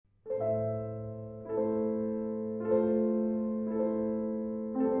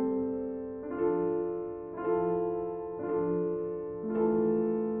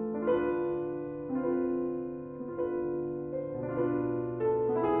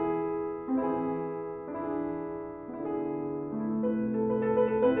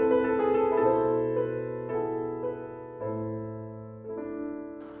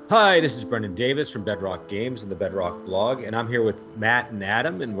Hi, this is Brendan Davis from Bedrock Games and the Bedrock blog, and I'm here with Matt and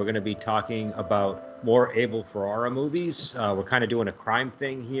Adam, and we're going to be talking about more Abel Ferrara movies. We're kind of doing a crime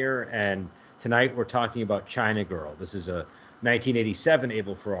thing here, and tonight we're talking about China Girl. This is a 1987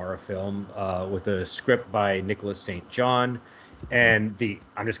 Abel Ferrara film with a script by Nicholas St. John, and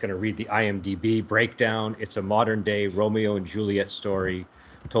I'm just going to read the IMDb breakdown. It's a modern-day Romeo and Juliet story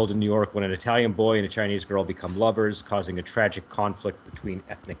told in New York when an Italian boy and a Chinese girl become lovers, causing a tragic conflict between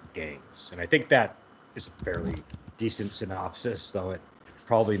ethnic gangs. And I think that is a fairly decent synopsis, though it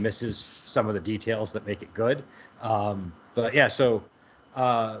probably misses some of the details that make it good. But yeah, so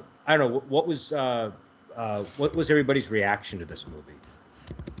I don't know what was everybody's reaction to this movie?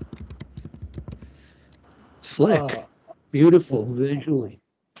 Slick, beautiful visually.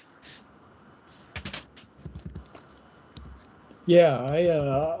 Yeah,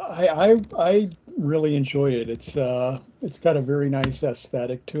 I really enjoyed it. It's got a very nice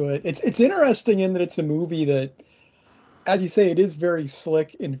aesthetic to it. It's interesting in that it's a movie that, as you say, it is very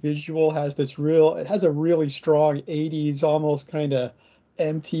slick and visual. It has a really strong 80s, almost kind of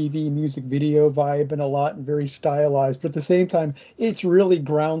MTV music video vibe and very stylized. But at the same time, it's really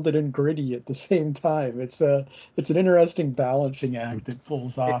grounded and gritty at the same time. It's an interesting balancing act it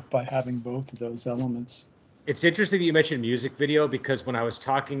pulls off by having both of those elements. It's interesting that you mentioned music video because when I was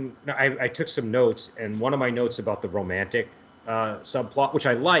talking, I took some notes, and one of my notes about the romantic subplot, which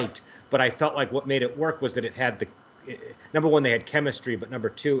I liked, but I felt like what made it work was that number one, they had chemistry, but number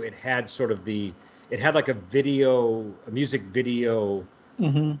two, it had like a music video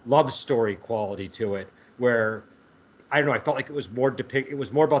love story quality to it, where I don't know, I felt like it was more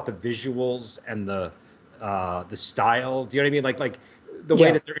about the visuals and the style. Do you know what I mean? Like the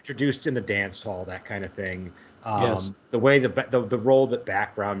way that they're introduced in the dance hall, that kind of thing. Yes. The way the role that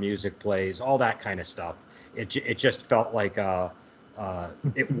background music plays, all that kind of stuff. It just felt like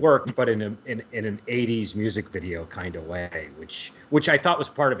it worked, but in an 80s music video kind of way, which I thought was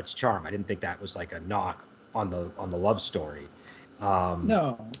part of its charm. I didn't think that was like a knock on the love story.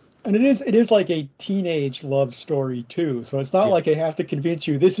 No. And it is like a teenage love story too. So it's not like I have to convince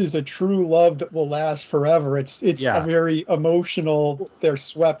you this is a true love that will last forever. It's a very emotional, they're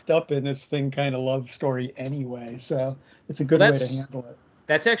swept up in this thing kind of love story anyway. So it's a good way to handle it.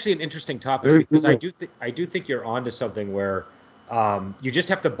 That's actually an interesting topic because I do think you're onto something where you just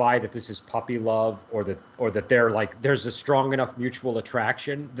have to buy that this is puppy love or that they're like there's a strong enough mutual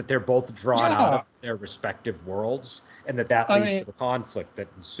attraction that they're both drawn out of their respective worlds, and that leads to the conflict that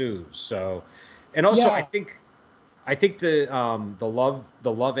ensues. So, and also I think the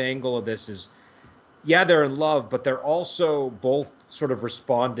love angle of this is, they're in love, but they're also both sort of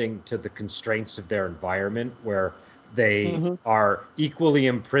responding to the constraints of their environment, where they are equally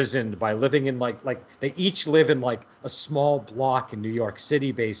imprisoned by living in like they each live in like a small block in New York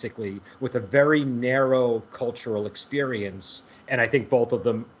City, basically, with a very narrow cultural experience. And I think both of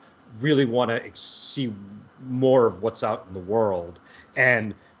them really want to see more of what's out in the world,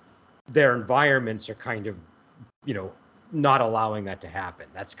 and their environments are kind of, not allowing that to happen.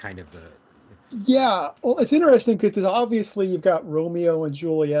 That's kind of the... Yeah, well, it's interesting because obviously you've got Romeo and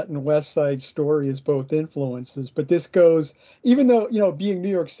Juliet and West Side Story as both influences, but this goes, even though, being New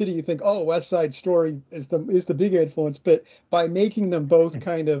York City, you think, oh, West Side Story is the big influence, but by making them both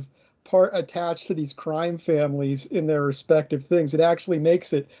kind of part attached to these crime families in their respective things, it actually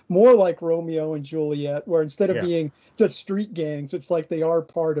makes it more like Romeo and Juliet, where instead of being just street gangs, it's like they are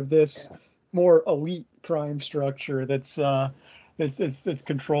part of this more elite crime structure that's it's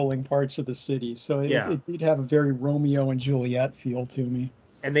controlling parts of the city. So it did have a very Romeo and Juliet feel to me.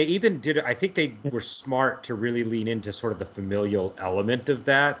 And they even did, I think they were smart to really lean into sort of the familial element of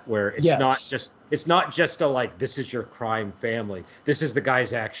that, where it's not just a like, this is your crime family. This is the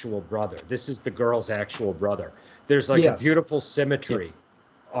guy's actual brother. This is the girl's actual brother. There's like a beautiful symmetry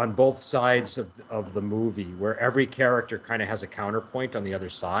on both sides of the movie, where every character kind of has a counterpoint on the other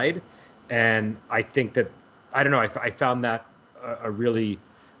side. And I think that, I don't know, I found that a really,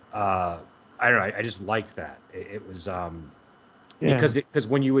 I don't know, I just liked that. It was, because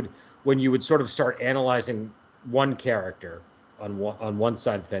when you would sort of start analyzing one character on one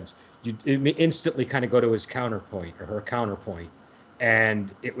side of the fence, you instantly kind of go to his counterpoint or her counterpoint,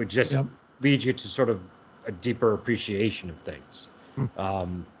 and it would just lead you to sort of a deeper appreciation of things.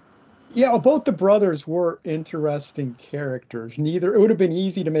 Both the brothers were interesting characters. It would have been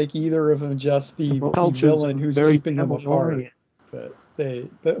easy to make either of them just the villain who's keeping them apart. But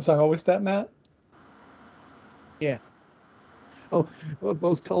was I always that, Matt? Yeah. Oh, well,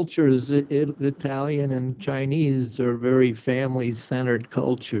 both cultures, Italian and Chinese, are very family-centered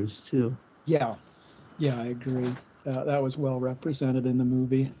cultures too. Yeah, I agree. that was well represented in the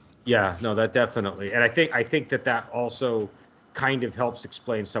movie. Yeah, no, that definitely, and I think that also kind of helps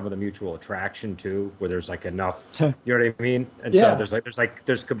explain some of the mutual attraction too, where there's like enough, you know what I mean? And so Yeah.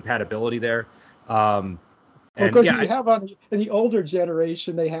 there's compatibility there. Um, Well, of and course, yeah, you have in the older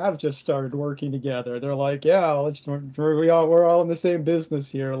generation, they have just started working together. They're like, yeah, we're all in the same business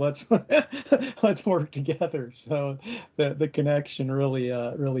here. Let's let's work together. So the connection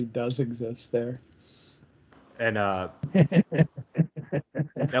really does exist there. and now,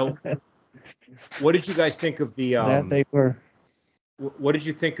 what did you guys think of the That they were. what did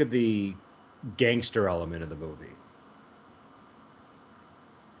you think of the gangster element of the movie?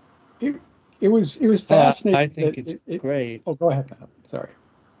 It, it was fascinating. I think it's great. Oh, go ahead, Matt. Sorry.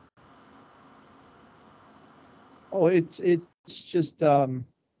 Oh, it's just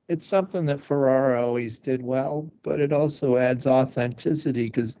it's something that Ferrara always did well, but it also adds authenticity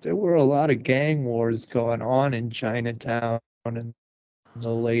because there were a lot of gang wars going on in Chinatown in the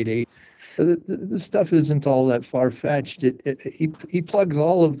late 80s. The stuff isn't all that far-fetched. He plugs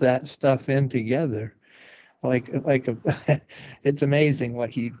all of that stuff in together. It's amazing what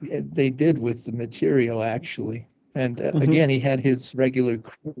they did with the material actually. And again, he had his regular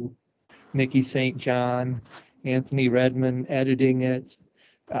crew, Nikki St. John, Anthony Redmond editing it,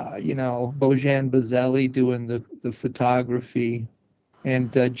 Bojan Bazelli doing the photography,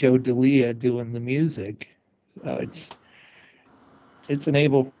 and Joe D'Elia doing the music. It's an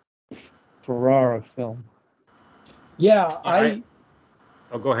Abel Ferrara film. Yeah,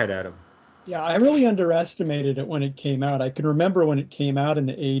 Oh, go ahead, Adam. Yeah, I really underestimated it when it came out. I can remember when it came out in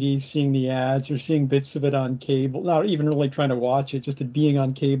the 80s, seeing the ads or seeing bits of it on cable, not even really trying to watch it, just it being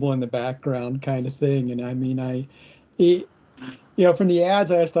on cable in the background kind of thing. And I mean, from the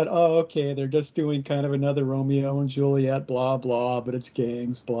ads, I just thought, oh, okay, they're just doing kind of another Romeo and Juliet, blah, blah, but it's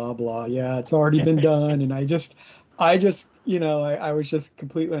gangs, blah, blah. Yeah, it's already been done. And I was just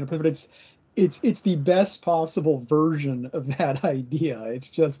completely unimpressed. But it's the best possible version of that idea. It's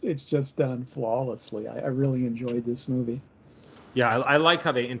just done flawlessly. I really enjoyed this movie. Yeah, I like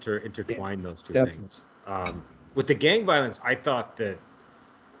how they intertwine those two things. With the gang violence, I thought that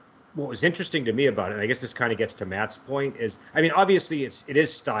what was interesting to me about it, and I guess this kind of gets to Matt's point, is, I mean, obviously it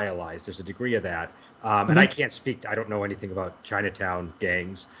is stylized. There's a degree of that, and I can't speak. I don't know anything about Chinatown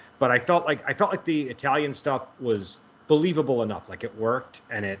gangs, but I felt like the Italian stuff was believable enough. Like it worked,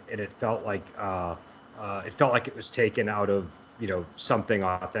 and it felt like it was taken out of something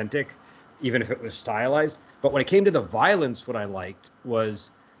authentic, even if it was stylized. But when it came to the violence, what I liked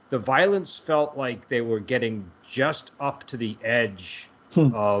was the violence felt like they were getting just up to the edge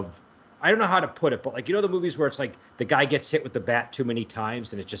of, I don't know how to put it, but like, the movies where it's like the guy gets hit with the bat too many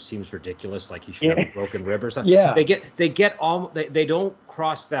times and it just seems ridiculous, like he should have a broken rib or something. Yeah. They don't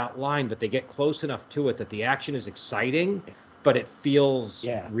cross that line, but they get close enough to it that the action is exciting, but it feels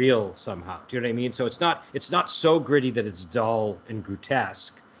real somehow. Do you know what I mean? So it's not so gritty that it's dull and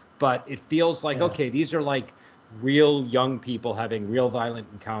grotesque, but it feels like, okay, these are like real young people having real violent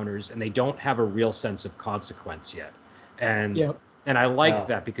encounters, and they don't have a real sense of consequence yet. And I like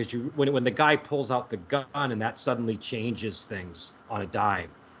that, because when the guy pulls out the gun and that suddenly changes things on a dime,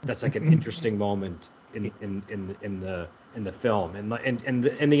 that's like an interesting moment in the film.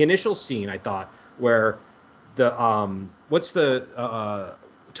 And the initial scene, I thought, where the what's the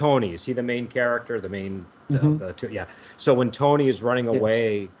Tony, is he the main character? So when Tony is running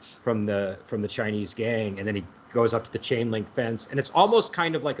away from the Chinese gang, and then he goes up to the chain link fence, and it's almost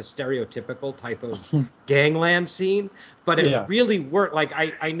kind of like a stereotypical type of gangland scene, but it really worked. Like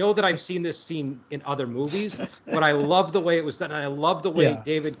I know that I've seen this scene in other movies, but I love the way it was done, and I love the way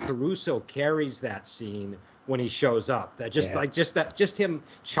David Caruso carries that scene when he shows up. That just him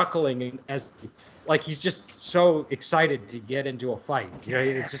chuckling as like he's just so excited to get into a fight.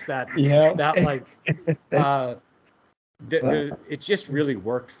 It's just that it just really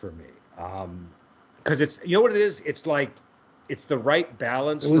worked for me. Because it's, what it is? It's like, it's the right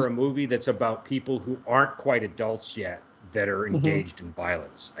balance for a movie that's about people who aren't quite adults yet that are engaged in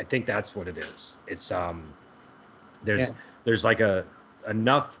violence. I think that's what it is. It's there's like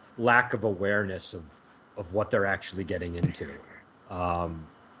enough lack of awareness of what they're actually getting into,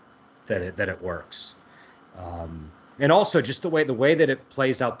 that it works. And also just the way that it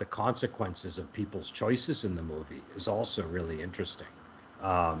plays out the consequences of people's choices in the movie is also really interesting.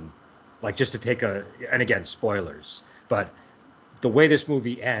 Like, just to take and again, spoilers, but the way this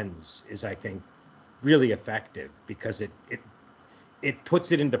movie ends is, I think, really effective, because it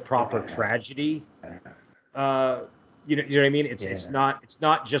puts it into proper tragedy you know what I mean? It's Yeah. it's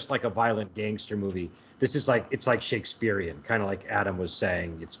not just like a violent gangster movie. This is like it's like Shakespearean, kind of like Adam was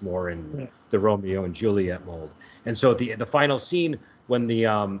saying. It's more in Yeah. the Romeo and Juliet mold. And so the final scene when the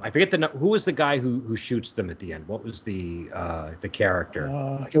I forget who was the guy who shoots them at the end. What was the character?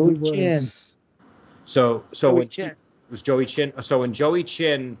 He Joey Chin. was. So Joey when Chin. it was Joey Chin. So when Joey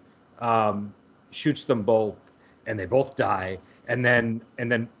Chin shoots them both, and they both die, and then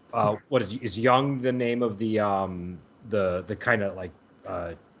what is Young the name of the kind of like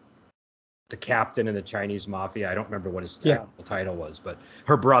the captain in the Chinese mafia? I don't remember what his Yeah. actual title was, but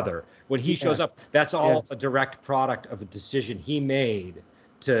her brother, when he shows up, that's all Yes. a direct product of a decision he made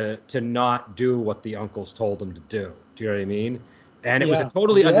to not do what the uncles told him to do. Do you know what I mean? And it was a Yeah.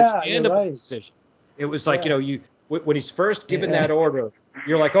 totally Yeah, you're understandable right. decision. It was like, Yeah. when he's first given Yeah. that order,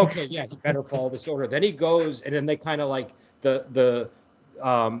 you're like, okay, yeah, he better follow this order. Then he goes, and then they kind of like the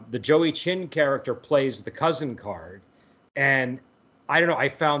Joey Chin character plays the cousin card, and I don't know. I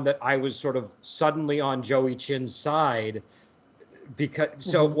found that I was sort of suddenly on Joey Chin's side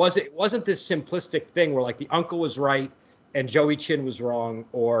because it wasn't this simplistic thing where like the uncle was right and Joey Chin was wrong,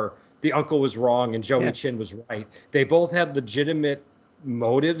 or the uncle was wrong and Joey Yeah. Chin was right. They both had legitimate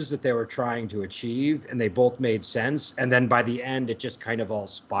motives that they were trying to achieve, and they both made sense. And then by the end, it just kind of all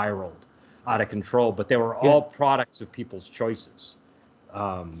spiraled out of control. But they were all products of people's choices.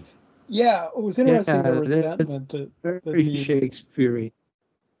 Yeah, it was interesting, the Yeah, resentment that's that very the. Shakespearean.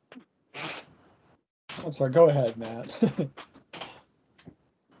 I'm sorry, go ahead, Matt.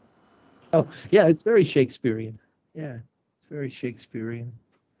 Oh, yeah, it's very Shakespearean. Yeah, it's very Shakespearean.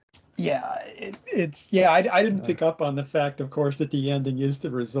 Yeah, I didn't pick up on the fact, of course, that the ending is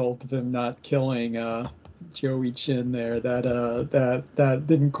the result of him not killing Joey Chin there. That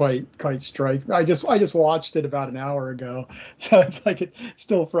didn't quite strike me. I just watched it about an hour ago, so it's like it's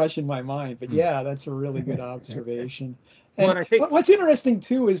still fresh in my mind. But yeah, that's a really good observation. Well, And and I think what's interesting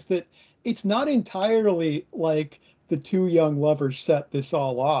too is that it's not entirely like the two young lovers set this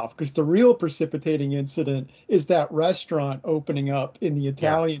all off, because the real precipitating incident is that restaurant opening up in the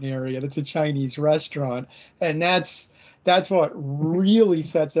Italian area. That's a Chinese restaurant, and that's what really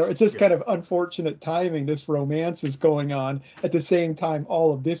sets there. It's just kind of unfortunate timing. This romance is going on at the same time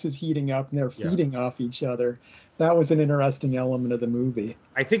all of this is heating up, and they're feeding off each other. That was an interesting element of the movie.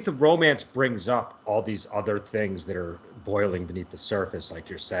 I think the romance brings up all these other things that are boiling beneath the surface, like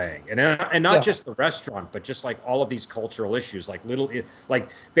you're saying, and not just the restaurant, but just like all of these cultural issues, like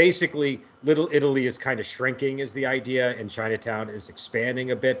basically Little Italy is kind of shrinking, is the idea, and Chinatown is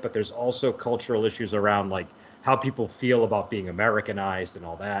expanding a bit, but there's also cultural issues around like how people feel about being Americanized and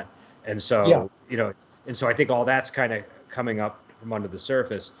all that, and so and so I think all that's kind of coming up from under the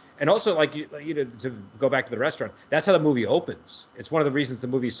surface. And also, like to go back to the restaurant, that's how the movie opens. It's one of the reasons the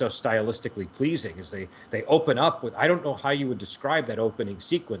movie is so stylistically pleasing, is they open up with, I don't know how you would describe that opening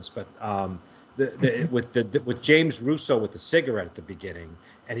sequence, but with James Russo with the cigarette at the beginning,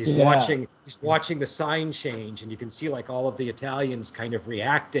 and he's watching the sign change, and you can see like all of the Italians kind of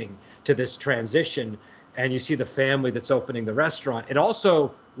reacting to this transition, and you see the family that's opening the restaurant. It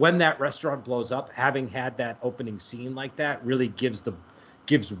also, when that restaurant blows up, having had that opening scene like that really gives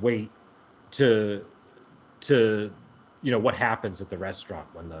weight to what happens at the restaurant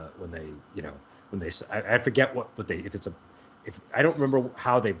when they I forget what they if I don't remember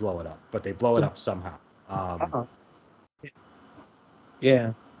how they blow it up, but they blow it up somehow.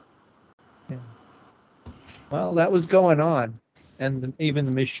 Yeah. Well, that was going on, and even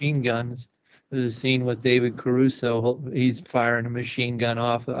the machine guns. There's a scene with David Caruso. He's firing a machine gun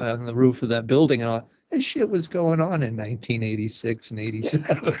off on the roof of that building, and all that shit was going on in 1986 and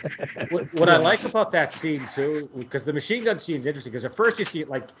 87. What I like about that scene too, because the machine gun scene is interesting, because at first you see it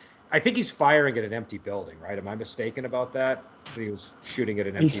like, I think he's firing at an empty building, right? Am I mistaken about that? He was shooting at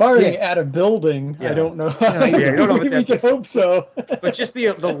an empty. He's firing at a building. I don't know. You don't know if it's we can hope so. But just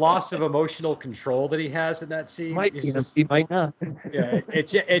the loss of emotional control that he has in that scene. He might not. Yeah,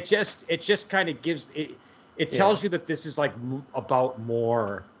 it just kind of gives it. It tells you that this is like about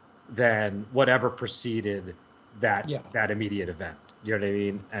more than whatever preceded that immediate event. You know what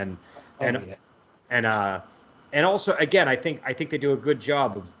I mean? And also, again, I think they do a good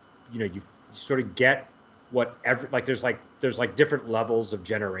job of, you sort of get whatever, like there's different levels of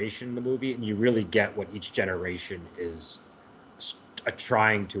generation in the movie, and you really get what each generation is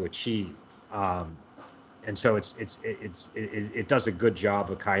trying to achieve. And so it does a good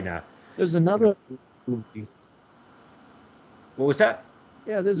job of kind of. There's another movie. What was that?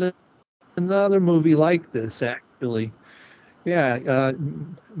 Yeah, there's another movie like this, actually. Yeah,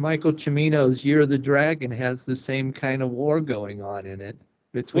 Michael Cimino's Year of the Dragon has the same kind of war going on in it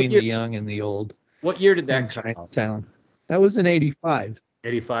between the young and the old. What year did in that come out? Chinatown. That was in '85.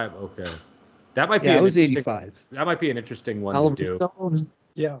 85. Okay, that might be Yeah, it an was interesting. '85. That might be an interesting one to Oliver do. Stone.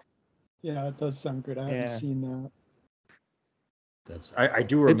 Yeah, yeah, it does sound good. I haven't seen that. I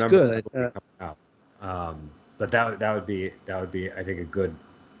do It's remember good. that movie coming out. But that would be I think a good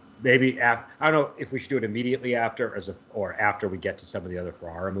maybe I don't know if we should do it immediately after or after we get to some of the other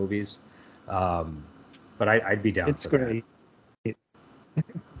Ferrara movies. But I'd be down It's for great.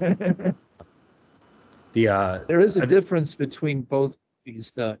 that. There is a difference between both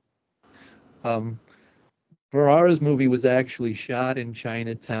movies. Ferrara's movie was actually shot in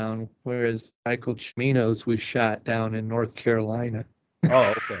Chinatown, whereas Michael Cimino's was shot down in North Carolina.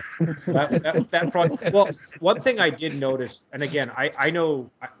 Oh, okay. That probably. Well, one thing I did notice, and again, I know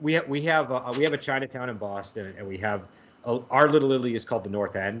we have a Chinatown in Boston, and we have our Little Italy is called the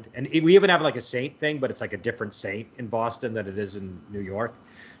North End, and we even have like a saint thing, but it's like a different saint in Boston than it is in New York.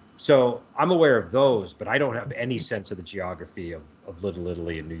 So I'm aware of those, but I don't have any sense of the geography of Little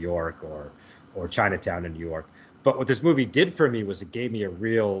Italy in New York or Chinatown in New York. But what this movie did for me was it gave me a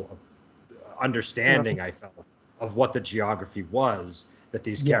real understanding, I felt, of what the geography was that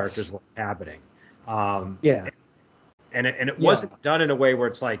these characters were inhabiting. And it wasn't done in a way where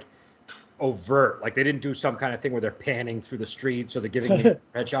it's like overt, like they didn't do some kind of thing where they're panning through the streets or they're giving me a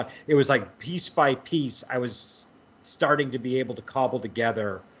headshot. It was like piece by piece, I was starting to be able to cobble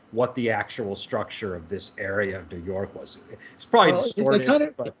together what the actual structure of this area of New York was. It's probably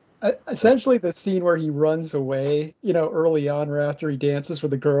distorted, but essentially the scene where he runs away, early on or after he dances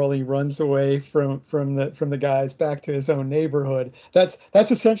with the girl, he runs away from the guys back to his own neighborhood. That's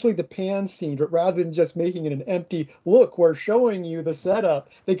essentially the pan scene, but rather than just making it an empty look, we're showing you the setup.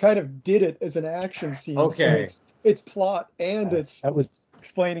 They kind of did it as an action scene. Okay. So it's plot and it's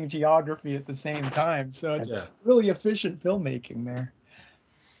explaining geography at the same time. So it's really efficient filmmaking there.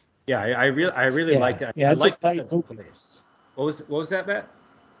 Yeah, I really like that. Yeah, I like the sense of place. What was that, Matt?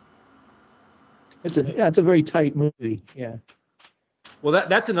 It's a very tight movie. Yeah. Well,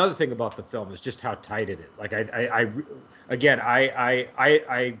 that's another thing about the film is just how tight it is. Like I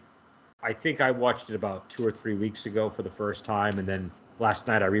think I watched it about 2 or 3 weeks ago for the first time, and then last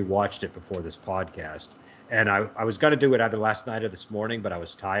night I rewatched it before this podcast. And I was going to do it either last night or this morning, but I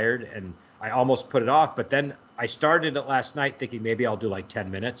was tired and I almost put it off. But then I started it last night thinking maybe I'll do like 10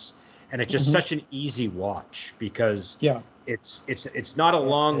 minutes. And it's just such an easy watch because it's not a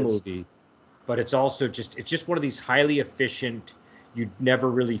long movie, but it's also just one of these highly efficient. You never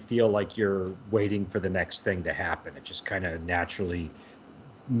really feel like you're waiting for the next thing to happen. It just kind of naturally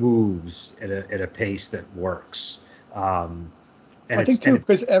moves at a pace that works. And I think too,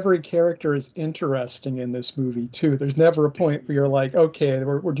 because every character is interesting in this movie too. There's never a point where you're like, okay,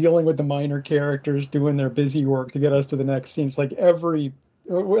 we're dealing with the minor characters doing their busy work to get us to the next scene. It's like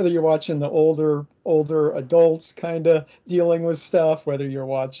whether you're watching the older adults kind of dealing with stuff, whether you're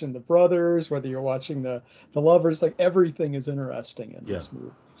watching the brothers, whether you're watching the lovers, like everything is interesting in this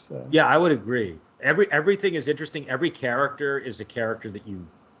movie. So yeah, I would agree. Everything is interesting. Every character is a character that you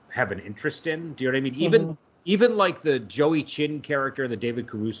have an interest in. Do you know what I mean? Even like the Joey Chin character and the David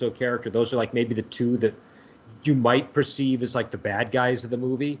Caruso character, those are like maybe the two that you might perceive as like the bad guys of the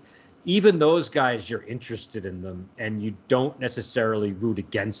movie. Even those guys, you're interested in them, and you don't necessarily root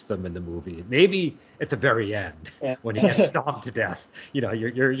against them in the movie. Maybe at the very end, when he gets stomped to death,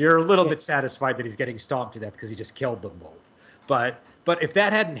 you're a little bit satisfied that he's getting stomped to death because he just killed them both. But if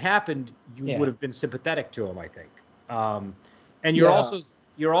that hadn't happened, you would have been sympathetic to him, I think. And you're also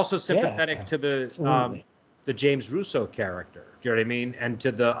sympathetic to the James Russo character. Do you know what I mean? And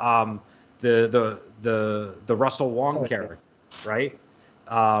to the Russell Wong character, right?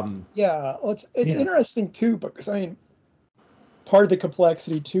 It's interesting too, because I mean, part of the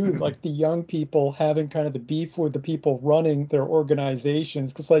complexity too is like the young people having kind of the beef with the people running their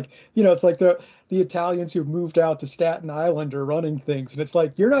organizations, because it's like the Italians who moved out to Staten Island are running things, and it's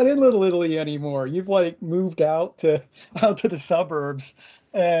like you're not in Little Italy anymore. You've like moved out to the suburbs,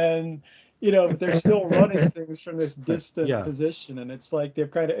 and but they're still running things from this distant position, and it's like they've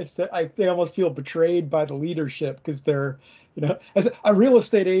kind of they almost feel betrayed by the leadership because they're as a real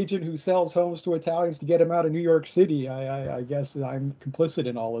estate agent who sells homes to Italians to get them out of New York City. I guess I'm complicit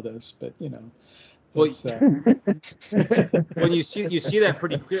in all of this, but well, when you see that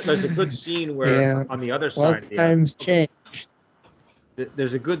pretty clear. There's a good scene where on the other side, times change.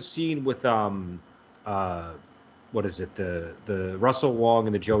 There's a good scene with what is it, the Russell Wong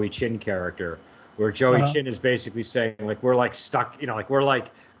and the Joey Chin character, where Joey Chin is basically saying like we're like stuck, like we're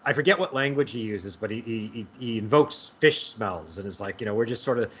like, I forget what language he uses, but he invokes fish smells and is like, we're just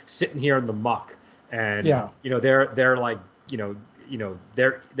sort of sitting here in the muck, and they're like,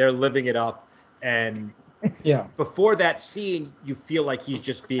 they're living it up. And Yeah. before that scene, you feel like he's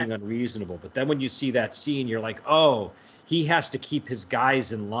just being unreasonable. But then when you see that scene, you're like, oh, he has to keep his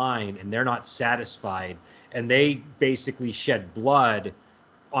guys in line, and they're not satisfied. And they basically shed blood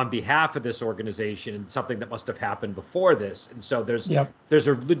on behalf of this organization, and something that must have happened before this. And so there's a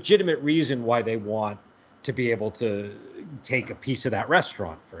legitimate reason why they want to be able to take a piece of that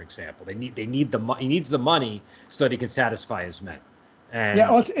restaurant, for example. He needs the money so that he can satisfy his men. And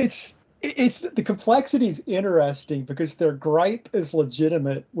it's the complexity is interesting because their gripe is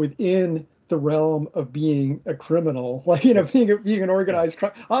legitimate within the realm of being a criminal, like, being an organized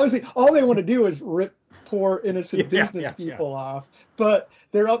crime. Obviously, all they want to do is rip poor innocent business people off, but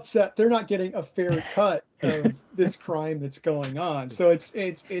they're upset they're not getting a fair cut of this crime that's going on. So it's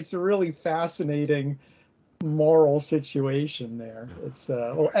a really fascinating moral situation there. It's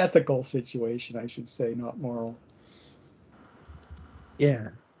ethical situation, I should say, not moral. Yeah.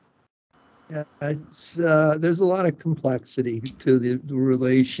 It's there's a lot of complexity to the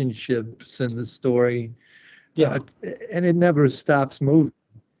relationships in the story. And it never stops moving.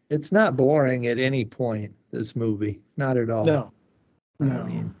 It's not boring at any point, this movie. Not at all. No. I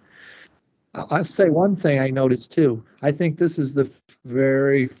mean, I'll say one thing I noticed too. I think this is the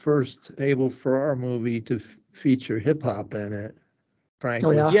very first Abel Ferrara movie to feature hip hop in it.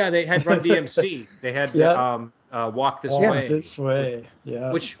 Frankly. Oh, yeah, they had Run DMC. They had Walk This Way. This Way.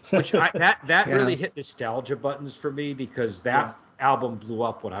 Yeah. Which that really hit nostalgia buttons for me, because that album blew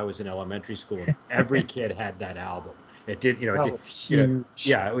up when I was in elementary school. And every kid had that album. It did, it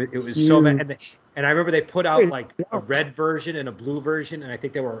was so bad. And I remember they put out like a red version and a blue version, and I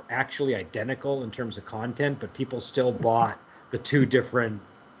think they were actually identical in terms of content, but people still bought the two different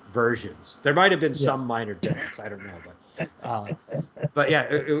versions. There might have been some minor difference, I don't know, but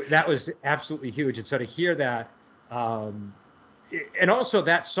that was absolutely huge. And so to hear that, and also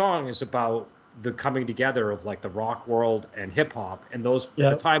that song is about the coming together of like the rock world and hip hop, and those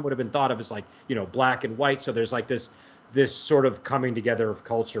at the time would have been thought of as like, black and white. So there's like this sort of coming together of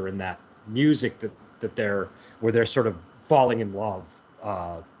culture in that music that they're sort of falling in love,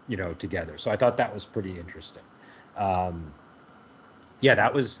 together. So I thought that was pretty interesting. That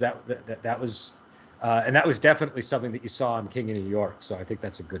was and that was definitely something that you saw in King of New York. So I think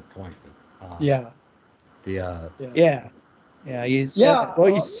that's a good point. You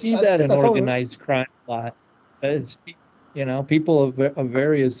see that in organized crime a lot. It's, people of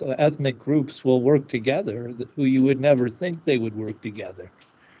various ethnic groups will work together who you would never think they would work together.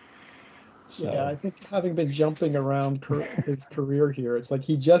 So. Yeah, I think having been jumping around his career here, it's like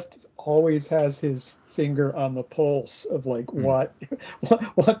he just always has his finger on the pulse of like what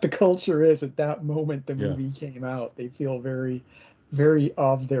the culture is at that moment the movie came out. They feel very, very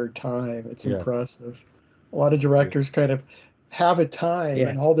of their time. It's impressive. A lot of directors kind of have a time,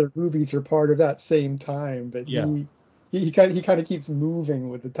 and all their movies are part of that same time. But he kind of keeps moving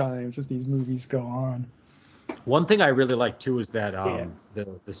with the times as these movies go on. One thing I really like too is that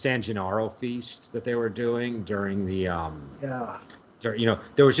the San Gennaro feast that they were doing during the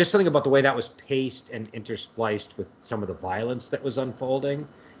there was just something about the way that was paced and interspliced with some of the violence that was unfolding,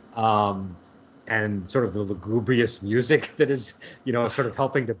 and sort of the lugubrious music that is sort of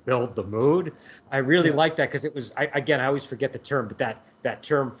helping to build the mood. I really like that, because it was I always forget the term, but that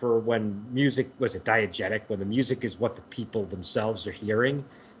term for when music was diegetic, when the music is what the people themselves are hearing.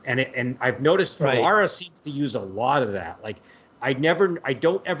 And I've noticed Ferrara seems to use a lot of that. Like I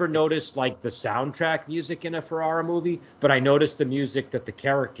don't ever notice like the soundtrack music in a Ferrara movie, but I notice the music that the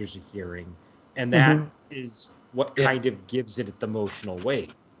characters are hearing, and that is what kind of gives it the emotional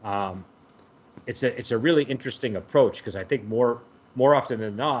weight. It's a really interesting approach, because I think more often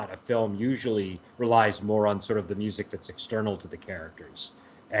than not, a film usually relies more on sort of the music that's external to the characters.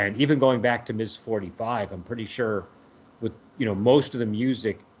 And even going back to Ms. 45, I'm pretty sure with most of the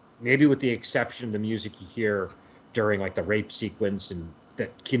music, maybe with the exception of the music you hear during like the rape sequence, and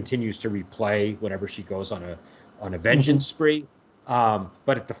that continues to replay whenever she goes on a vengeance spree. But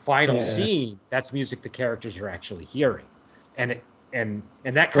at the final scene, that's music the characters are actually hearing, and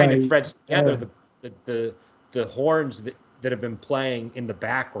that kind of threads together the horns that have been playing in the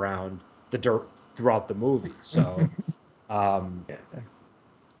background throughout the movie. So.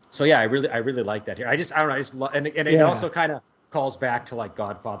 So I really like that here. I don't know. It also kind of calls back to like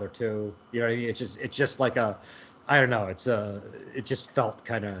Godfather 2. You know what I mean? It's just like I don't know. It just felt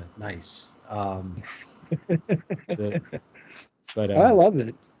kind of nice. But I love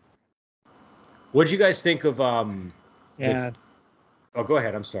it. What did you guys think of oh, go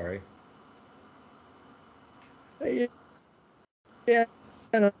ahead. I'm sorry. That's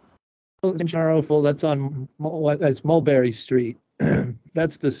on that's Mulberry Street.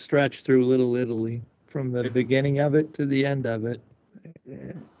 that's the stretch through Little Italy from the beginning of it to the end of it.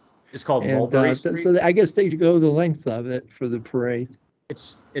 It's called And Mulberry Street. so I guess they go the length of it for the parade.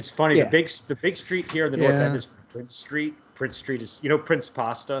 It's funny. Yeah. The big street here in the North Yeah. End is Prince Street. Prince Street is, Prince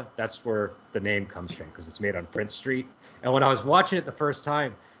Pasta. That's where the name comes from because it's made on Prince Street. And when I was watching it the first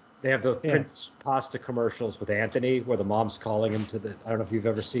time, they have the Prince Pasta commercials with Anthony, where the mom's calling him to the. I don't know if you've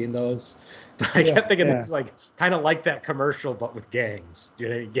ever seen those, but I kept thinking it's like kind of like that commercial, but with gangs.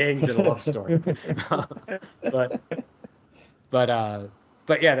 Gangs and a love story.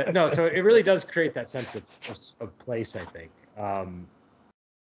 But yeah, no. So it really does create that sense of place, I think.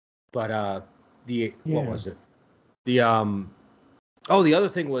 What was it? The other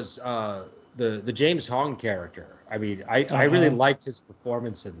thing was the James Hong character. I mean, I really liked his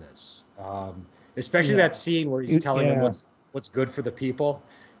performance in this, especially that scene where he's telling him what's good for the people,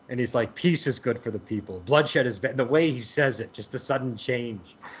 and he's like, "Peace is good for the people. Bloodshed is bad." And the way he says it, just the sudden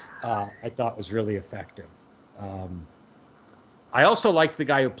change, I thought was really effective. I also liked the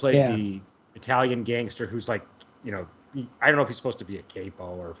guy who played the Italian gangster, who's like, I don't know if he's supposed to be a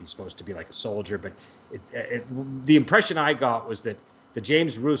capo or if he's supposed to be like a soldier, but the impression I got was that the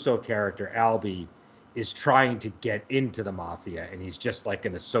James Russo character, Albie, is trying to get into the mafia, and he's just like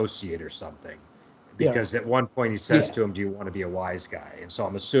an associate or something. Because at one point he says to him, "Do you want to be a wise guy?" And so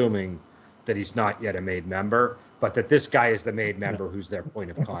I'm assuming that he's not yet a made member, but that this guy is the made member who's their point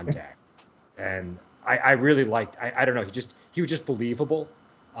of contact. And I really liked, I don't know, he was just believable.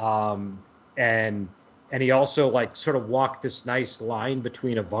 And he also like sort of walked this nice line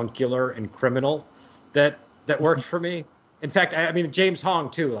between avuncular and criminal that worked for me. In fact, I mean, James Hong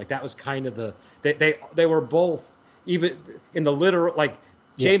too, like that was kind of they were both, even in the literal, like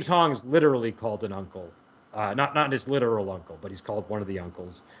James Hong is literally called an uncle, not his literal uncle, but he's called one of the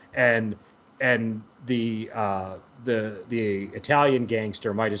uncles. And the Italian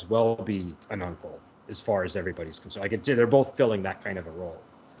gangster might as well be an uncle as far as everybody's concerned. Like they're both filling that kind of a role.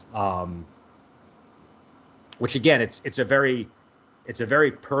 Which again, it's a very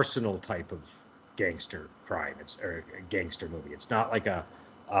personal type of gangster crime. It's a gangster movie. It's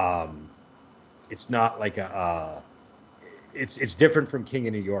different from King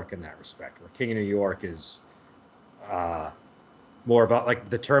of New York in that respect. Where King of New York is more about, like,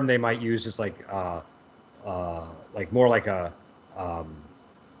 the term they might use is like more like a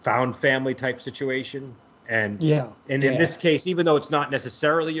found family type situation. And in this case, even though it's not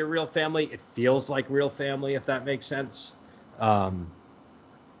necessarily your real family, it feels like real family, if that makes sense.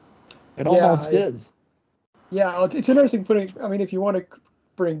 It almost is. Yeah, it's interesting if you want to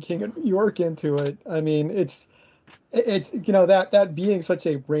bring King of New York into it, I mean, it's that being such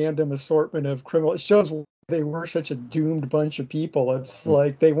a random assortment of criminals, it shows they were such a doomed bunch of people. It's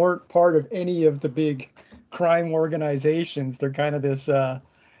like they weren't part of any of the big crime organizations. They're kind of this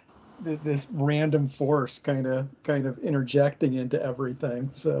random force kind of interjecting into everything.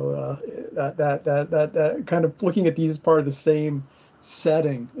 So that kind of looking at these as part of the same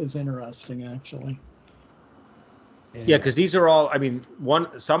setting is interesting, actually. Yeah, because these are all, I mean,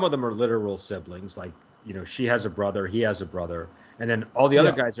 some of them are literal siblings, like, she has a brother, he has a brother, and then all the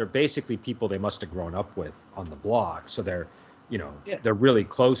other guys are basically people they must have grown up with on the block, so they're they're really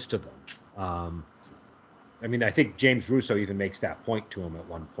close to them. I mean, I think James Russo even makes that point to him at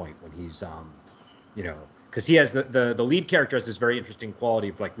one point when he's, because he has the lead character has this very interesting quality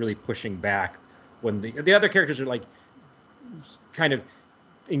of like really pushing back when the other characters are like kind of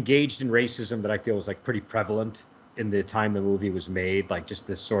engaged in racism that I feel was like pretty prevalent in the time the movie was made, like just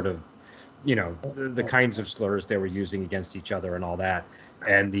this sort of, the kinds of slurs they were using against each other and all that.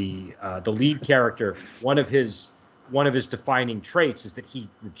 And the lead character, one of his defining traits is that he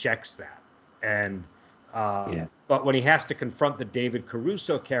rejects that. And but when he has to confront the David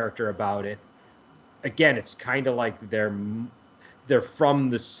Caruso character about it, again, it's kind of like they're from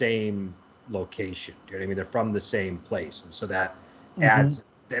the same location. Do you know what I mean? They're from the same place, and so that adds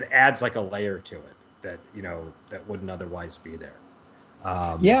like a layer to it that that wouldn't otherwise be there.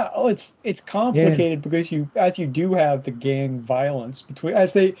 It's complicated because you do have the gang violence between,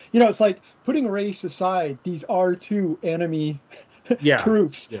 as they, it's like putting race aside, these are two enemy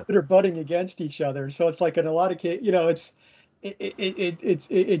groups that are butting against each other. So it's like in a lot of cases,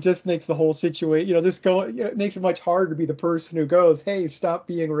 it just makes the whole situation, it makes it much harder to be the person who goes, "Hey, stop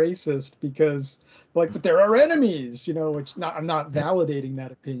being racist," because but there are enemies, which I'm not validating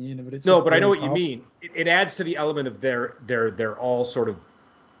that opinion, but it's but I know what you mean. It adds to the element of they're all sort of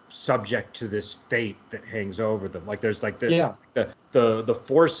subject to this fate that hangs over them. Like there's like this, the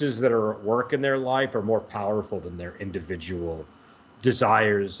forces that are at work in their life are more powerful than their individual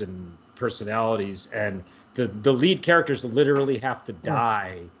desires and personalities, and the lead characters literally have to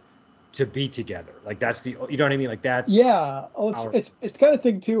die to be together. Like that's you know what I mean? Like that's Well, it's the kind of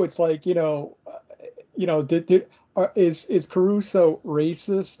thing too. It's like is Caruso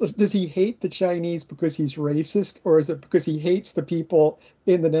racist? Does he hate the Chinese because he's racist, or is it because he hates the people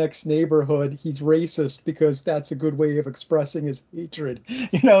in the next neighborhood? He's racist because that's a good way of expressing his hatred.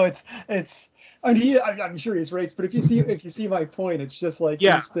 It's. I mean, I'm sure he's racist, but if you see my point, it's just like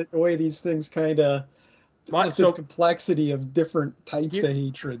the way these things kind of. There's this complexity of different types of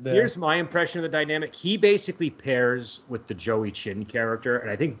hatred there. Here's my impression of the dynamic. He basically pairs with the Joey Chin character, and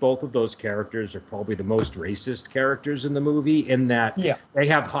I think both of those characters are probably the most racist characters in the movie, in that they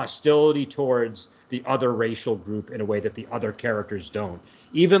have hostility towards the other racial group in a way that the other characters don't.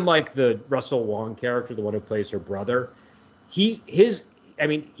 Even like the Russell Wong character, the one who plays her brother, he's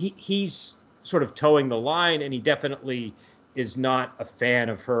sort of towing the line, and he definitely is not a fan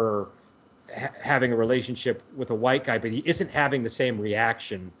of her having a relationship with a white guy, but he isn't having the same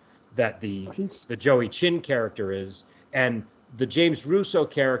reaction that the Joey Chin character is, and the James Russo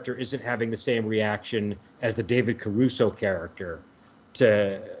character isn't having the same reaction as the David Caruso character.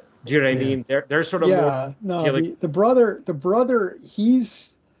 Do you know what I mean? They're sort of the brother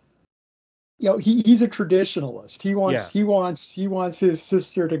he's he's a traditionalist. He wants his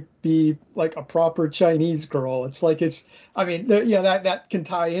sister to be like a proper Chinese girl. It's like that can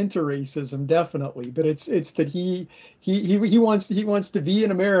tie into racism definitely, but it's that he wants to be in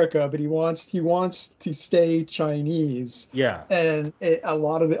America, but he wants to stay Chinese. Yeah. And a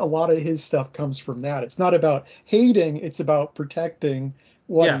lot of his stuff comes from that. It's not about hating, it's about protecting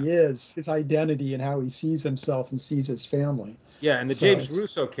what he is, his identity, and how he sees himself and sees his family. Yeah, and the James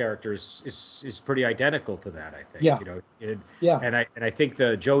Russo character is pretty identical to that, I think. And I think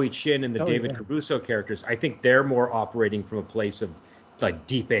the Joey Chin and the David Caruso characters, I think they're more operating from a place of like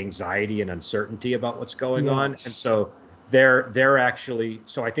deep anxiety and uncertainty about what's going on, and so they're actually.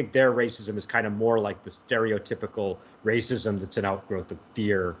 So I think their racism is kind of more like the stereotypical racism that's an outgrowth of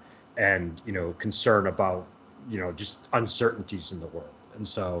fear and concern about just uncertainties in the world, and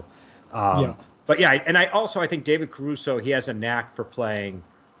so. But and I think David Caruso, he has a knack for playing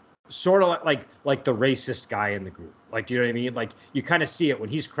sort of like the racist guy in the group. Like, do you know what I mean? Like, you kind of see it when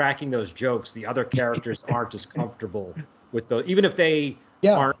he's cracking those jokes. The other characters aren't as comfortable with those, even if they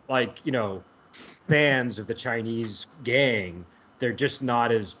aren't fans of the Chinese gang. They're just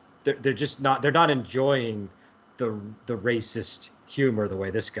not as they're not enjoying the racist humor the way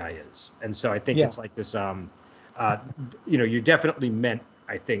this guy is. And so I think it's like this. You definitely meant,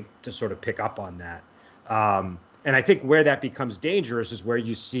 I think, to sort of pick up on that. And I think where that becomes dangerous is where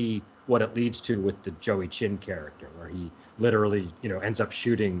you see what it leads to with the Joey Chin character, where he literally, ends up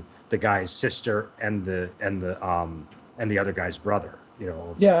shooting the guy's sister and the other guy's brother,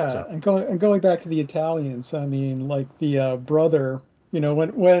 So. And going back to the Italians, I mean, like the brother,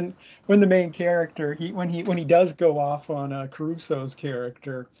 when the main character, when he does go off on Caruso's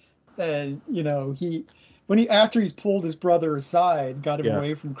character, and after he's pulled his brother aside, got him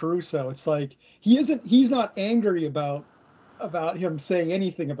away from Caruso, it's like he's not angry about him saying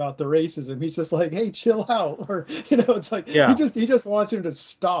anything about the racism. He's just like, hey, chill out, or it's like he just wants him to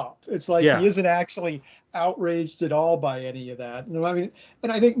stop. It's like he isn't actually outraged at all by any of that. I mean,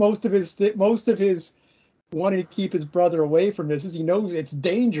 and I think most of his wanting to keep his brother away from this is he knows it's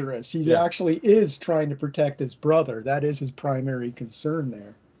dangerous. He actually is trying to protect his brother. That is his primary concern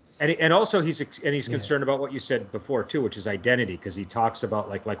there. And also he's concerned about what you said before too, which is identity, because he talks about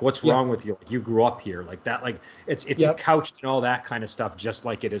like what's wrong with you? Like, you grew up here, like that. Like it's couched in all that kind of stuff, just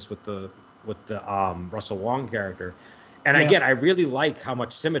like it is with the Russell Wong character. And again, I really like how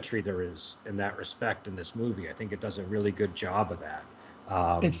much symmetry there is in that respect in this movie. I think it does a really good job of that.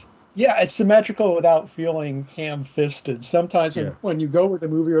 It's symmetrical without feeling ham-fisted. Sometimes when you go with a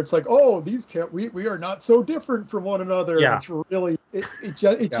movie where it's like, oh, we are not so different from one another. Yeah. It's really it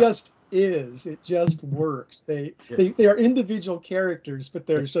just is. It just works. They are individual characters, but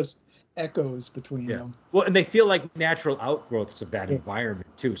there's just echoes between them. Well, and they feel like natural outgrowths of that environment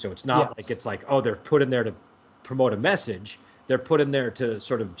too. So it's not like it's like, oh, they're put in there to promote a message. They're put in there to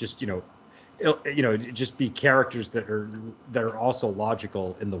sort of just just be characters that are also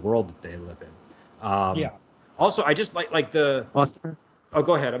logical in the world that they live in. Also, I just like the. Oh,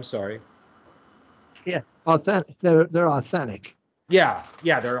 go ahead. I'm sorry. Yeah, authentic. They're authentic. Yeah,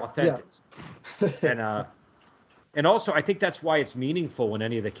 they're authentic. Yeah. And also, I think that's why it's meaningful when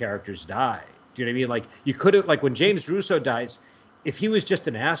any of the characters die. Do you know what I mean? Like, you could have, like, when James Russo dies, if he was just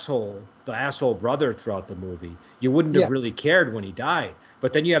the asshole brother throughout the movie, you wouldn't have really cared when he died.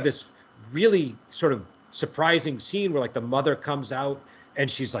 But then you have this really sort of surprising scene where, like, the mother comes out and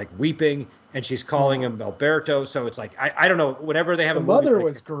she's like weeping, and she's calling him Alberto. So it's like I don't know. Whenever they have The a movie mother like,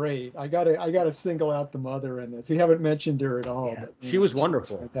 was great. I gotta single out the mother in this. We haven't mentioned her at all. Yeah. But, she was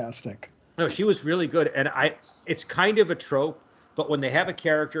wonderful. Fantastic. No, she was really good, and it's kind of a trope, but when they have a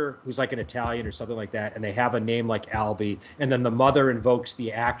character who's like an Italian or something like that, and they have a name like Albie, and then the mother invokes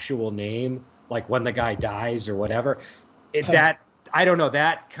the actual name, like when the guy dies or whatever, that I don't know,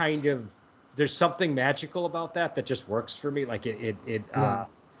 that kind of, there's something magical about that just works for me. Like it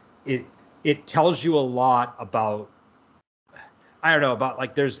tells you a lot about, I don't know, about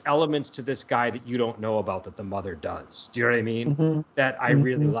like there's elements to this guy that you don't know about that the mother does. Do you know what I mean? Mm-hmm. That I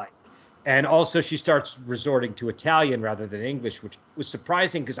really like. And also she starts resorting to Italian rather than English, which was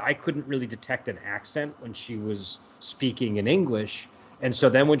surprising because I couldn't really detect an accent when she was speaking in English. And so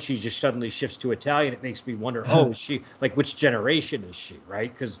then when she just suddenly shifts to Italian, it makes me wonder, is she, like, which generation is she,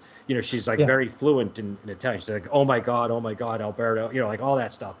 right? Because, you know, she's like very fluent in Italian. She's like, oh my God, Alberto, you know, like all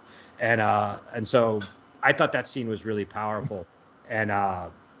that stuff. And so I thought that scene was really powerful. And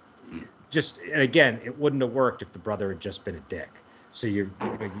and again, it wouldn't have worked if the brother had just been a dick. So you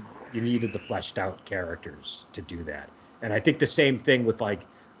needed the fleshed out characters to do that. And I think the same thing with like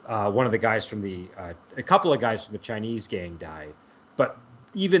one of the guys from a couple of guys from the Chinese gang died. But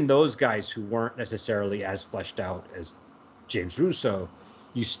even those guys who weren't necessarily as fleshed out as James Russo,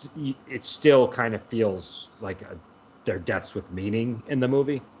 it still kind of feels like their deaths with meaning in the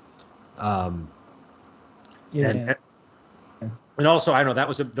movie. And also, I don't know, that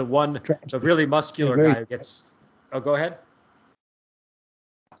was the really muscular guy who gets. Oh, go ahead.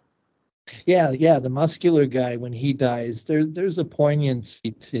 Yeah, the muscular guy, when he dies, there's a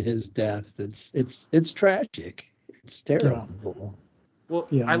poignancy to his death. It's tragic. It's terrible. Well,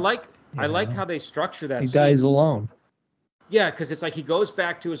 I like how they structure that. He dies alone. Yeah, because it's like he goes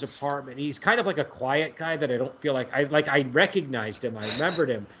back to his apartment. He's kind of like a quiet guy that I don't feel like I recognized him. I remembered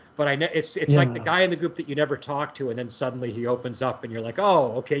him, but it's like the guy in the group that you never talk to, and then suddenly he opens up, and you're like,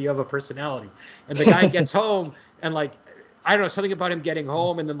 oh, okay, you have a personality. And the guy gets home, and like, I don't know, something about him getting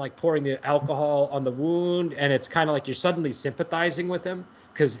home and then like pouring the alcohol on the wound, and it's kind of like you're suddenly sympathizing with him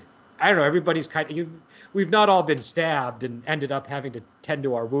because I don't know, everybody's we've not all been stabbed and ended up having to tend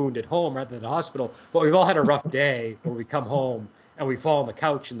to our wound at home rather than the hospital, but we've all had a rough day where we come home and we fall on the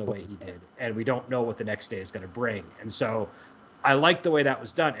couch in the way he did, and we don't know what the next day is going to bring. And so I like the way that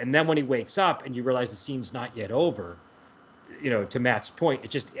was done. And then when he wakes up and you realize the scene's not yet over, you know, to Matt's point,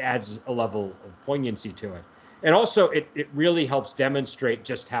 it just adds a level of poignancy to it. And also it really helps demonstrate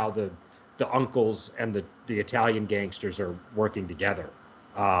just how the uncles and the Italian gangsters are working together.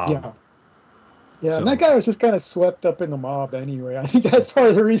 So. And that guy was just kind of swept up in the mob anyway. I think that's part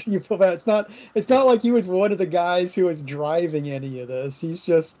of the reason you feel bad. It's not like he was one of the guys who was driving any of this. He's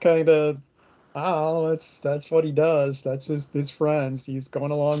just kind of, that's what he does. That's his friends. He's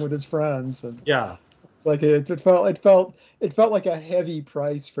going along with his friends, and it's like it felt like a heavy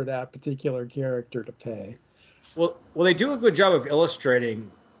price for that particular character to pay. Well, they do a good job of illustrating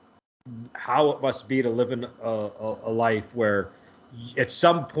how it must be to live in a life where at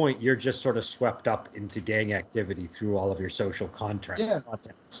some point you're just sort of swept up into gang activity through all of your social contacts. Do you know what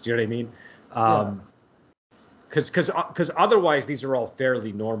I mean? Because otherwise these are all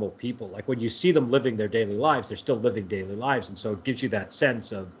fairly normal people. Like when you see them living their daily lives, they're still living daily lives, and so it gives you that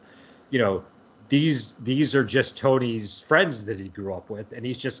sense of, you know, these are just Tony's friends that he grew up with, and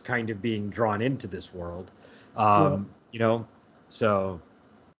he's just kind of being drawn into this world. You know, so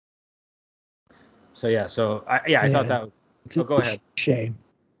I thought that was. Go ahead. Shame.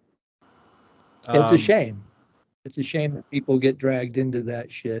 It's a shame. It's a shame that people get dragged into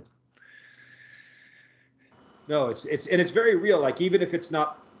that shit. No, it's very real. Like even if it's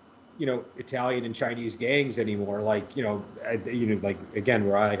not, you know, Italian and Chinese gangs anymore. Like like again,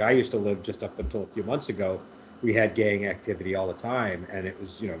 where I used to live just up until a few months ago, we had gang activity all the time, and it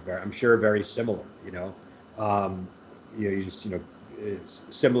was I'm sure very similar. It's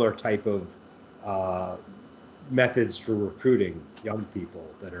similar type of methods for recruiting young people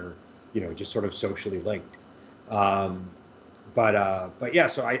that are just sort of socially linked. But yeah,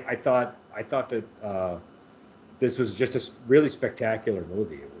 so I thought that this was just a really spectacular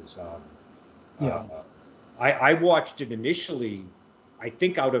movie. It was I watched it initially, I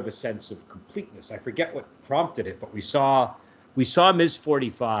think out of a sense of completeness. I forget what prompted it, but we saw Ms.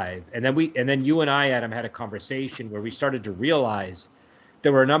 45, and then you and I, Adam, had a conversation where we started to realize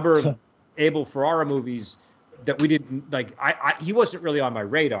there were a number of Abel Ferrara movies that we didn't like. He wasn't really on my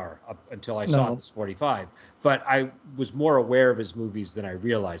radar up until I saw Ms. 45, but I was more aware of his movies than I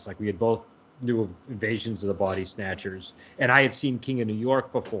realized. Like we had both knew of Invasions of the Body Snatchers, and I had seen King of New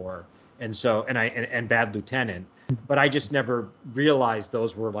York before, and so and Bad Lieutenant. but I just never realized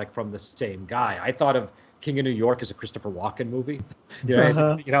those were like from the same guy. I thought of King of New York as a Christopher Walken movie,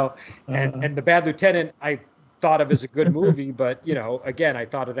 and The Bad Lieutenant I thought of as a good movie, but again, I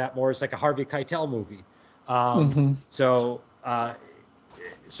thought of that more as like a Harvey Keitel movie. So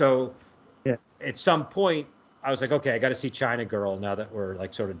Yeah. at some point I was like, okay, I got to see China Girl now that we're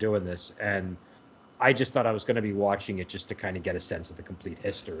like sort of doing this, and I just thought I was going to be watching it just to kind of get a sense of the complete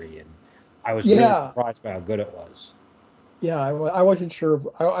history, and I was really surprised by how good it was. Yeah, I wasn't sure.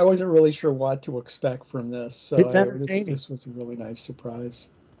 I wasn't really sure what to expect from this. So this was a really nice surprise.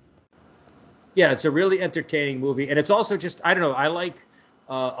 Yeah, it's a really entertaining movie, and it's also just, I don't know, I like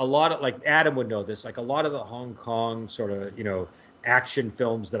a lot of, like Adam would know this, like a lot of the Hong Kong sort of action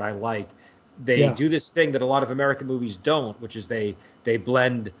films that I like. They do this thing that a lot of American movies don't, which is they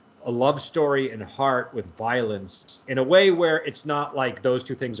blend a love story and heart with violence in a way where it's not like those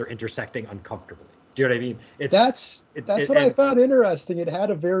two things are intersecting uncomfortably. Do you know what I mean? That's what I found interesting. It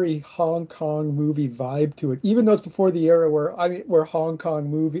had a very Hong Kong movie vibe to it, even though it's before the era where Hong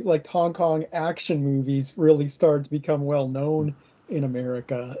Kong action movies really started to become well known in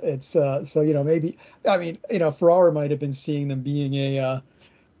America. It's so maybe Ferrara might have been seeing them being a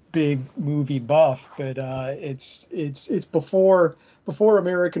big movie buff, but it's before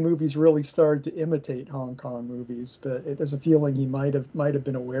American movies really started to imitate Hong Kong movies. But there's a feeling he might have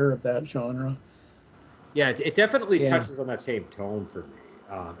been aware of that genre. Yeah, it definitely touches on that same tone for me,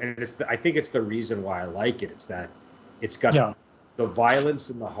 and I think it's the reason why I like it. It's that it's got the violence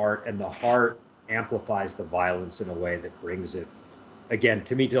in the heart, and the heart amplifies the violence in a way that brings it, again,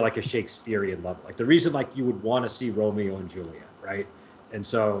 to me, to like a Shakespearean level. Like the reason, like you would want to see Romeo and Juliet, right? And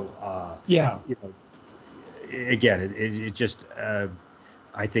so, again, it just,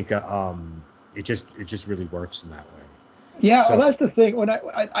 I think, it just really works in that way. Yeah, well, that's the thing. When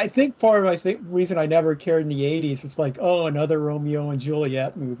I think part of the reason I never cared in the '80s, it's like, oh, another Romeo and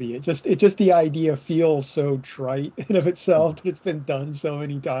Juliet movie. It just the idea feels so trite in of itself that it's been done so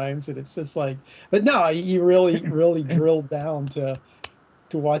many times, and it's just like. But no, he really drilled down to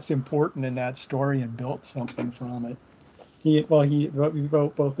what's important in that story and built something from it. He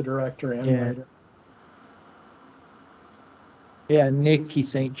wrote both the director and writer. Yeah, Nicky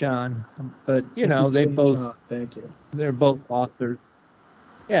St. John, but they both. Thank you. They're both authors.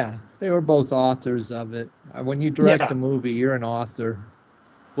 Yeah, they were both authors of it. When you direct a movie, you're an author.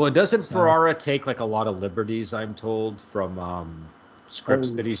 Well, doesn't Ferrara take like a lot of liberties, I'm told, from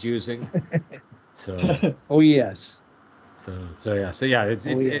scripts that he's using? So. Oh yes. So yeah, it's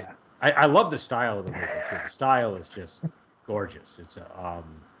I love the style of the movie. The style is just gorgeous. It's I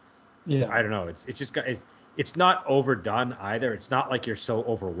don't know. It's just got it's not overdone either. It's not like you're so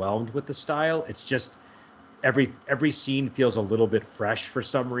overwhelmed with the style. It's just every scene feels a little bit fresh for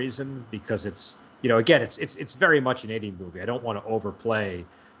some reason, because it's again it's very much an 80s movie. I don't want to overplay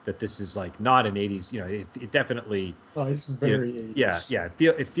that this is like not an 80s. It definitely. Oh, it's very 80s. Yeah.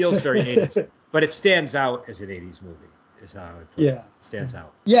 It feels very 80s, but it stands out as an 80s movie. Is how it stands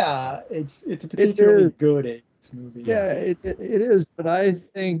out. Yeah, it's a particularly good 80s movie. Yeah, it is, but I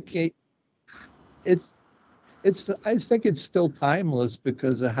think I think it's still timeless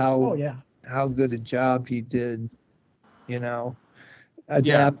because of how good a job he did,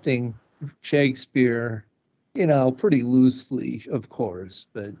 adapting Shakespeare, pretty loosely, of course,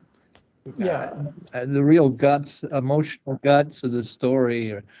 but the real emotional guts of the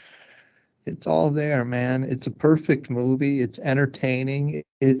story it's all there, man. It's a perfect movie. It's entertaining.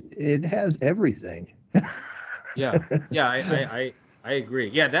 It has everything. I agree.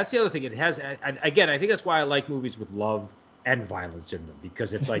 Yeah, that's the other thing. It has, and again, I think that's why I like movies with love and violence in them,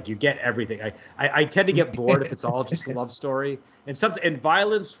 because it's like you get everything. I tend to get bored if it's all just a love story, and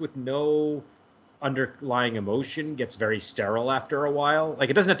violence with no underlying emotion gets very sterile after a while.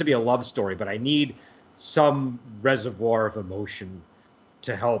 Like it doesn't have to be a love story, but I need some reservoir of emotion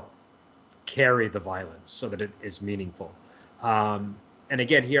to help carry the violence so that it is meaningful. And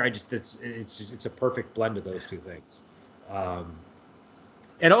again, here it's a perfect blend of those two things.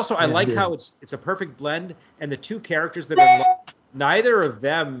 And also, I like how it's a perfect blend, and the two characters that are involved, neither of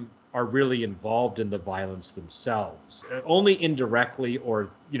them are really involved in the violence themselves, only indirectly or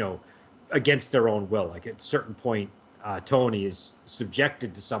against their own will. Like at a certain point, Tony is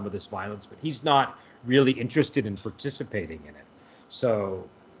subjected to some of this violence, but he's not really interested in participating in it. So,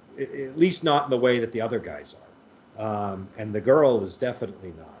 at least not in the way that the other guys are. And the girl is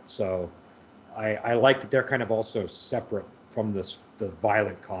definitely not. So I like that they're kind of also separate from the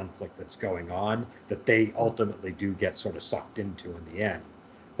violent conflict that's going on, that they ultimately do get sort of sucked into in the end.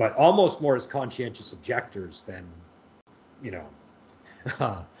 But almost more as conscientious objectors than,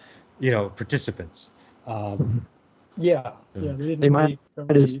 participants. Yeah, yeah, they didn't They really might become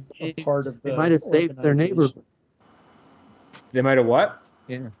have a part of they the might have saved their organization. neighborhood. They might have what?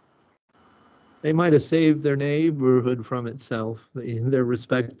 Yeah. They might have saved their neighborhood from itself, their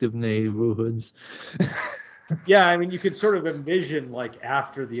respective neighborhoods. Yeah, I mean, you could sort of envision, like,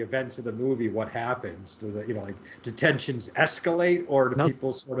 after the events of the movie, what happens. Do the, like, do tensions escalate, or do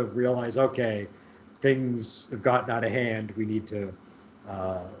people sort of realize, okay, things have gotten out of hand. We need to,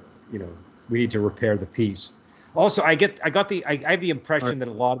 we need to repair the peace. Also, I have the impression that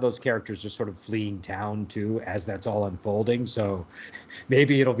a lot of those characters are sort of fleeing town too, as that's all unfolding. So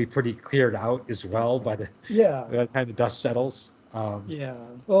maybe it'll be pretty cleared out as well by the time the dust settles. Yeah,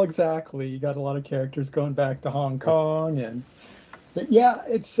 well, exactly. You got a lot of characters going back to Hong Kong, and yeah,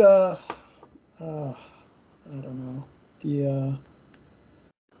 it's I don't know.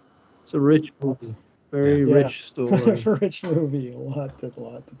 It's a rich movie, very rich story. Rich movie, a lot to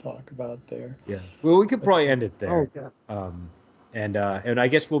talk about there. Yeah, well, we could probably end it there. Oh, yeah. And I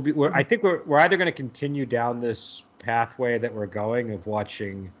guess I think we're either going to continue down this pathway that we're going of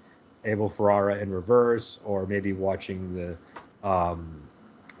watching Abel Ferrara in reverse, or maybe watching the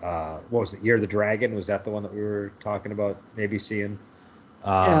what was it? Year of the Dragon? Was that the one that we were talking about? Maybe seeing.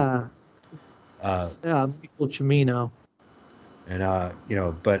 Yeah, Michael Cimino. And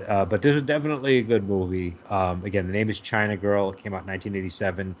but this is definitely a good movie. Again, the name is China Girl. It came out in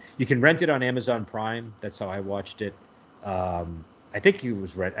 1987. You can rent it on Amazon Prime. That's how I watched it. I think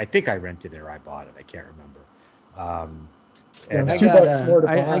I think I rented it or I bought it. I can't remember. And $2 more to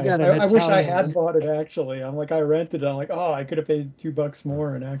buy. I wish I had bought it, actually. I'm like, I rented it. I'm like, oh, I could have paid $2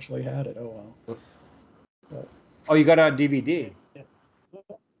 more and actually had it. Oh, well. But, oh, you got it on DVD? Yeah.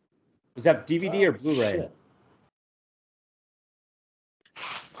 Was that DVD or Blu-ray? Shit.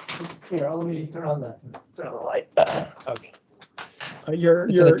 Here, let me turn the light. Okay. Your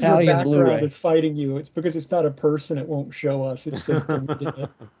background Blu-ray. is fighting you. It's because it's not a person. It won't show us. It's just it.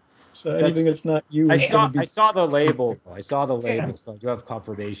 So anything that's not you. I saw the label. So I do have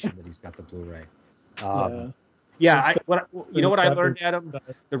confirmation that he's got the Blu-ray. What I learned, Adam?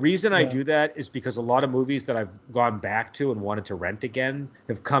 The reason I do that is because a lot of movies that I've gone back to and wanted to rent again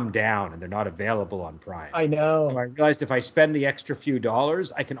have come down and they're not available on Prime. I know. So I realized if I spend the extra few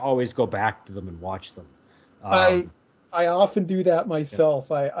dollars, I can always go back to them and watch them. I often do that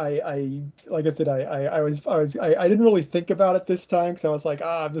myself. I like I said, I didn't really think about it this time because I was like,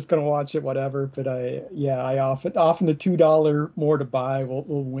 I'm just gonna watch it, whatever. But I often the $2 more to buy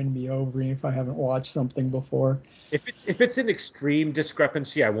will win me over if I haven't watched something before. If it's an extreme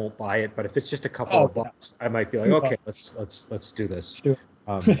discrepancy, I won't buy it. But if it's just a couple of bucks, I might be like, okay, let's do this.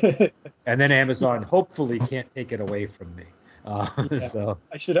 And then Amazon hopefully can't take it away from me. So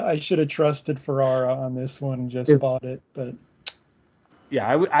I should have trusted Ferrara on this one and just bought it, but yeah,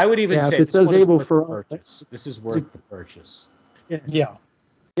 I would even say if it does Abel Ferrara, this is worth the purchase. Yeah.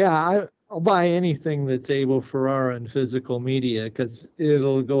 I'll buy anything that's Abel Ferrara in physical media because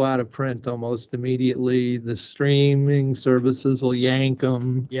it'll go out of print almost immediately. The streaming services will yank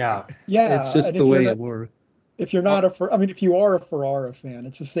them. Yeah. It's just the way it works. If you're not if you are a Ferrara fan,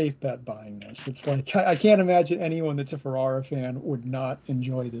 it's a safe bet buying this. It's like, I can't imagine anyone that's a Ferrara fan would not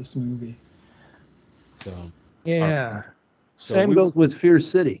enjoy this movie. So, Same goes with Fear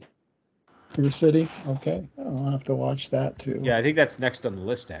City. Fear City? Okay. I'll have to watch that too. Yeah, I think that's next on the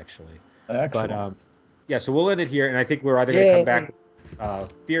list, actually. Excellent. But, so we'll end it here, and I think we're either going to come back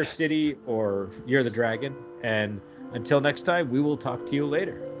Fear City or Year of the Dragon. And until next time, we will talk to you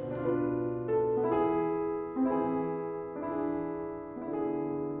later.